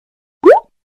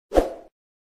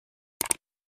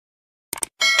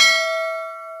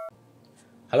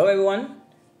Hello everyone,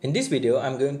 in this video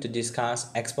I'm going to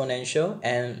discuss exponential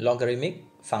and logarithmic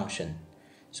function.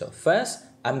 So first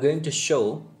I'm going to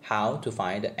show how to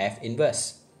find the f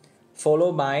inverse,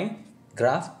 followed by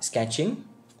graph sketching,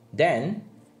 then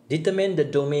determine the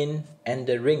domain and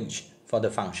the range for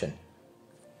the function.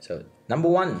 So number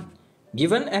 1,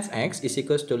 given fx is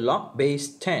equals to log base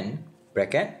 10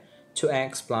 bracket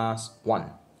 2x plus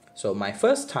 1. So my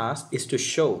first task is to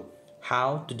show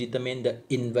how to determine the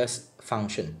inverse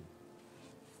function.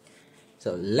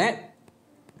 So let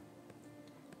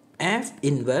f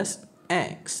inverse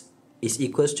x is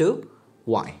equals to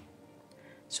y.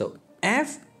 So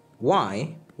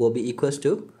fy will be equals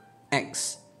to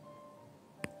x.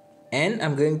 And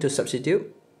I'm going to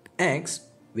substitute x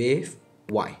with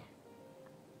y.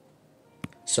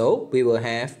 So we will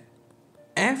have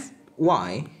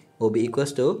fy will be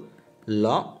equals to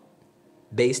log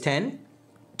base 10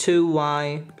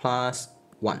 2y plus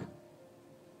 1.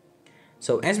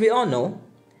 So as we all know,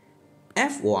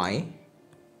 fy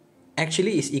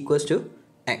actually is equals to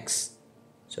x.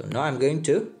 So now I'm going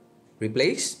to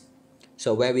replace.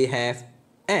 So where we have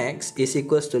x is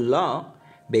equals to log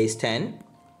base 10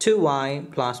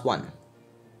 2y plus 1.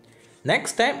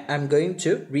 Next step, I'm going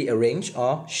to rearrange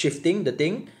or shifting the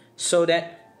thing so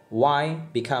that y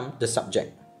become the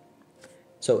subject.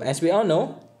 So as we all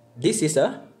know, this is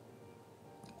a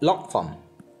log form.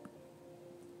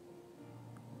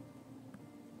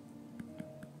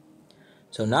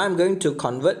 So now I'm going to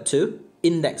convert to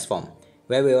index form,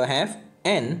 where we will have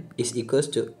n is equals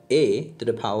to a to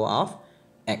the power of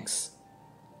x.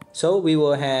 So we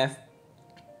will have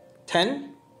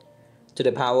 10 to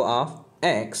the power of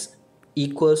x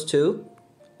equals to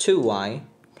 2y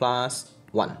plus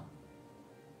 1.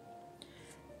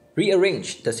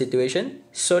 Rearrange the situation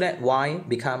so that y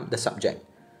become the subject.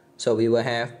 So we will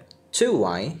have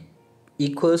 2y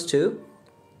equals to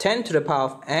 10 to the power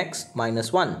of x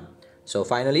minus 1. So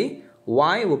finally,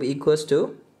 y will be equals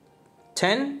to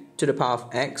 10 to the power of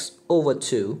x over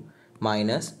 2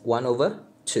 minus 1 over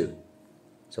 2.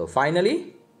 So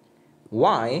finally,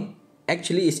 y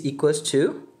actually is equals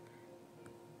to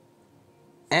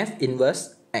f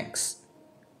inverse x.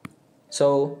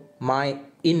 So my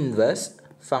inverse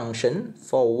function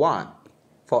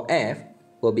for f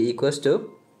will be equals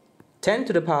to 10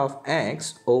 to the power of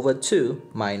x over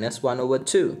 2 minus 1 over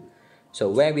 2. So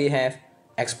where we have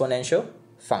exponential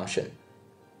function.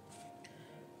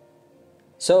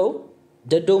 So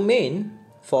the domain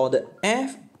for the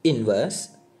f inverse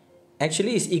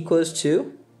actually is equals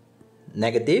to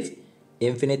negative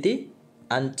infinity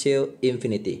until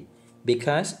infinity,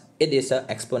 because it is an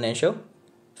exponential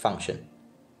function.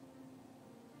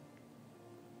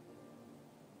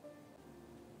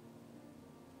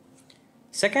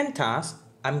 Second task,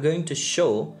 I'm going to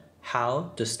show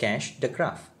how to sketch the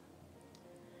graph.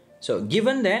 So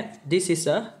given that this is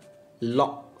a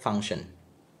log function,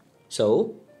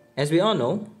 so as we all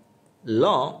know,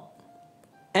 log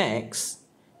x,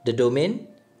 the domain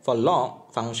for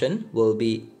log function will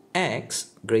be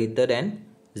x greater than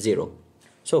 0.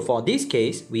 So for this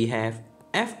case, we have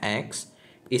fx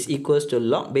is equals to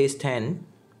log base 10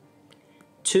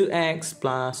 2x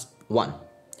plus 1.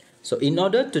 So in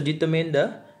order to determine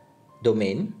the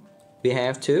domain, we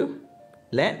have to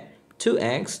let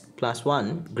 2x plus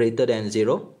 1 greater than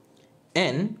 0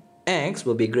 and x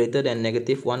will be greater than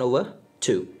negative 1 over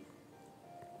 2.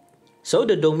 So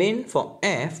the domain for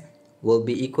f will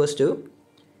be equals to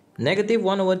negative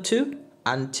 1 over 2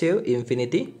 until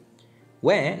infinity,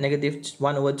 where negative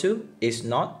 1 over 2 is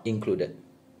not included.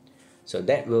 So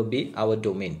that will be our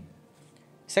domain.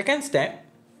 Second step,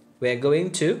 we are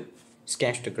going to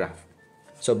sketch the graph.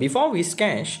 So before we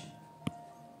sketch,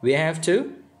 we have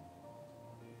to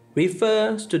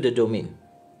refer to the domain.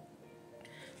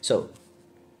 So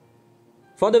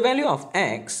for the value of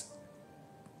x,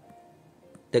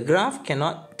 the graph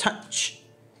cannot touch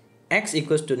x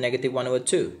equals to negative 1 over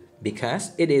 2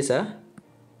 because it is a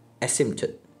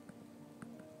asymptote.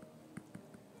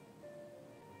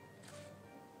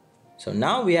 So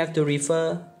now we have to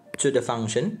refer to the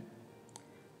function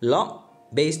log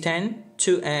base 10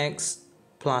 2x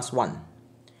plus 1.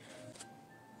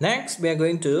 Next, we are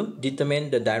going to determine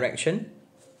the direction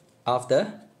of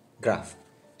the graph.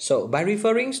 So by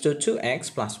referring to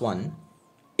 2x plus 1,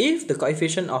 if the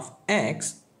coefficient of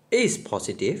x is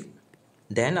positive,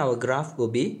 then our graph will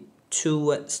be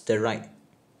towards the right.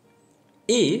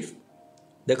 If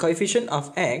the coefficient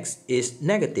of x is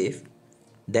negative,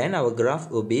 then our graph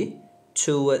will be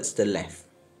towards the left.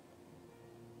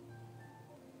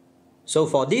 So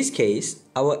for this case,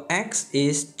 our x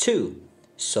is 2.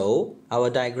 So our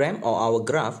diagram or our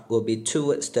graph will be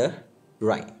towards the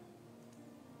right.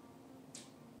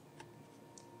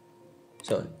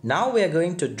 So now we are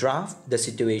going to draft the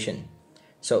situation.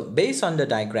 So based on the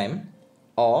diagram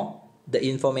or the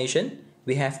information,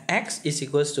 we have x is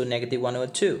equals to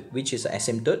 -1/2, which is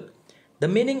asymptote. The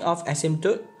meaning of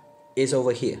asymptote is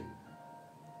over here.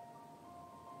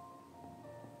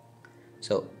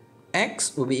 So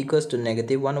x will be equals to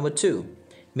 -1/2,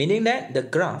 meaning that the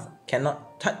graph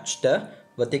cannot touch the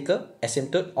vertical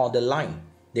asymptote or the line.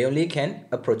 They only can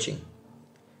approaching.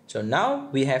 So now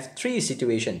we have three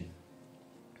situations.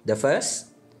 The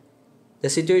first, the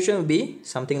situation will be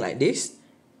something like this.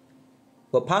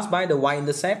 We'll pass by the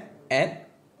y-intercept at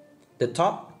the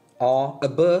top or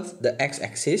above the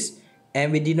x-axis,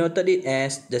 and we denoted it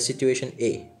as the situation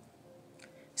A.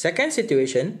 Second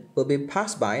situation will be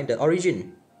passed by the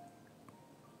origin.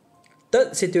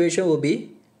 Third situation will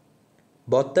be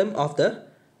bottom of the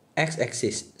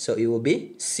x-axis, so it will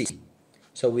be C.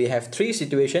 So we have three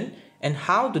situations, and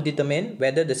how to determine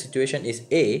whether the situation is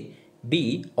A,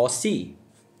 B or C?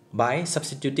 By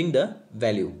substituting the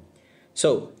value.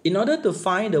 So in order to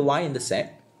find the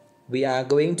y-intercept, we are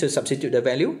going to substitute the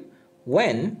value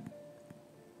when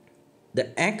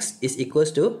the x is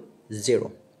equals to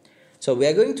 0. So we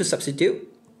are going to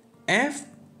substitute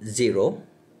f0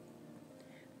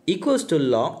 equals to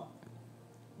log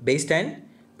base 10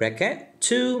 bracket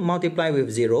 2 multiplied with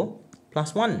 0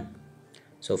 plus 1.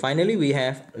 So finally we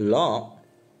have log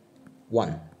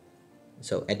 1.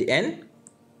 So at the end,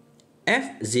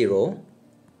 f0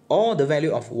 or the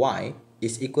value of y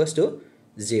is equals to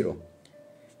 0.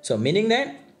 So meaning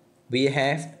that we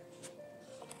have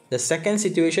the second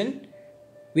situation,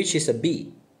 which is a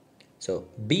B. So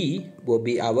B will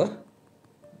be our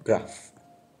graph.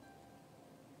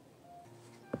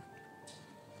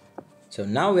 So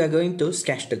now we are going to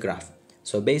sketch the graph.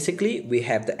 So basically we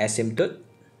have the asymptote.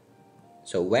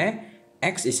 So where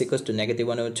x is equals to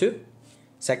 -1/2.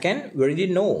 Second, we already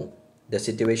know the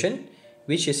situation,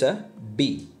 which is a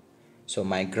B. So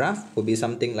my graph will be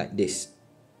something like this.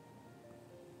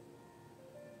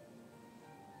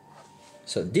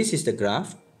 So this is the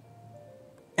graph.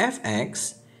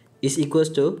 Fx is equals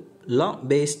to log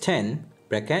base 10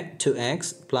 bracket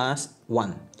 2x plus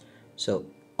 1. So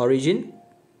origin.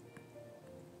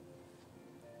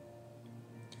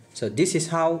 So this is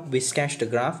how we sketch the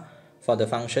graph for the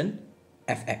function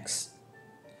fx.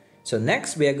 So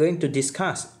next we are going to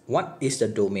discuss what is the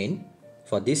domain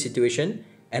for this situation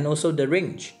and also the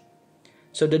range.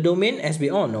 So the domain, as we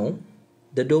all know,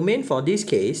 the domain for this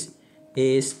case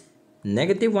is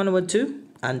 -1/2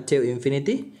 until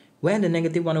infinity, where the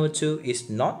 -1/2 is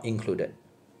not included.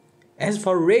 As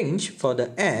for range for the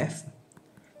f,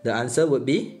 the answer would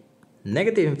be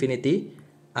 -infinity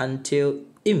until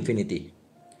infinity.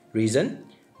 Reason?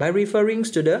 By referring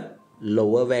to the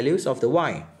lower values of the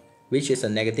y, which is a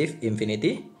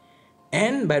 -infinity,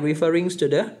 and by referring to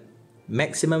the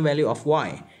maximum value of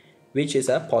y, which is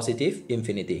a positive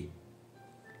infinity.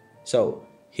 So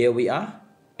here we are,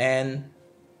 and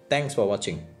thanks for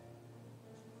watching.